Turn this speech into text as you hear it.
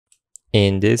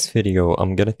In this video,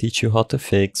 I'm gonna teach you how to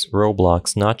fix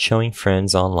Roblox not showing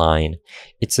friends online.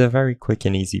 It's a very quick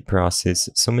and easy process,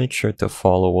 so make sure to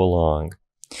follow along.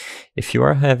 If you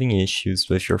are having issues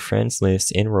with your friends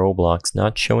list in Roblox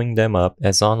not showing them up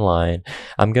as online,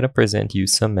 I'm gonna present you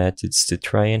some methods to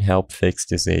try and help fix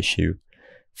this issue.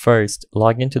 First,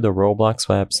 log into the Roblox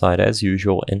website as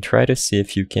usual and try to see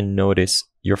if you can notice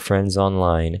your friends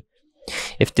online.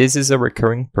 If this is a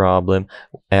recurring problem,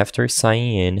 after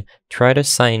signing in, try to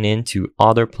sign in to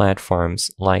other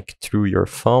platforms like through your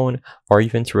phone or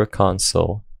even through a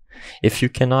console. If you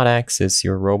cannot access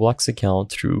your Roblox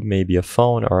account through maybe a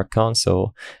phone or a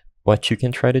console, what you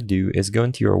can try to do is go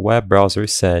into your web browser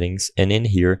settings and in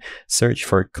here, search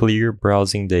for Clear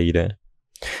Browsing Data.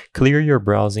 Clear your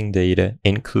browsing data,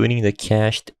 including the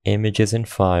cached images and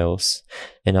files,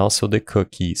 and also the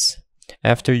cookies.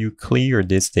 After you clear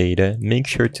this data, make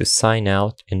sure to sign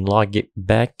out and log it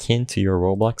back into your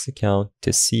Roblox account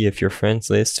to see if your friends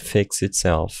list fixed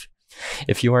itself.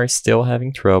 If you are still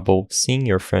having trouble seeing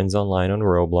your friends online on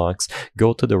Roblox,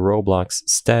 go to the Roblox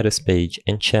status page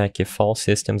and check if all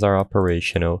systems are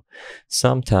operational.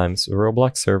 Sometimes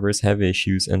Roblox servers have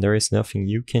issues and there is nothing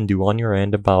you can do on your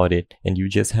end about it, and you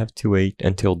just have to wait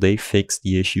until they fix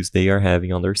the issues they are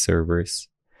having on their servers.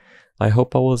 I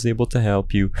hope I was able to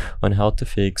help you on how to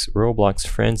fix Roblox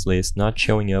friends list not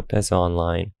showing up as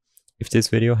online. If this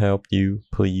video helped you,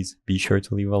 please be sure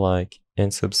to leave a like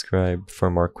and subscribe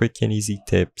for more quick and easy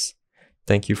tips.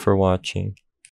 Thank you for watching.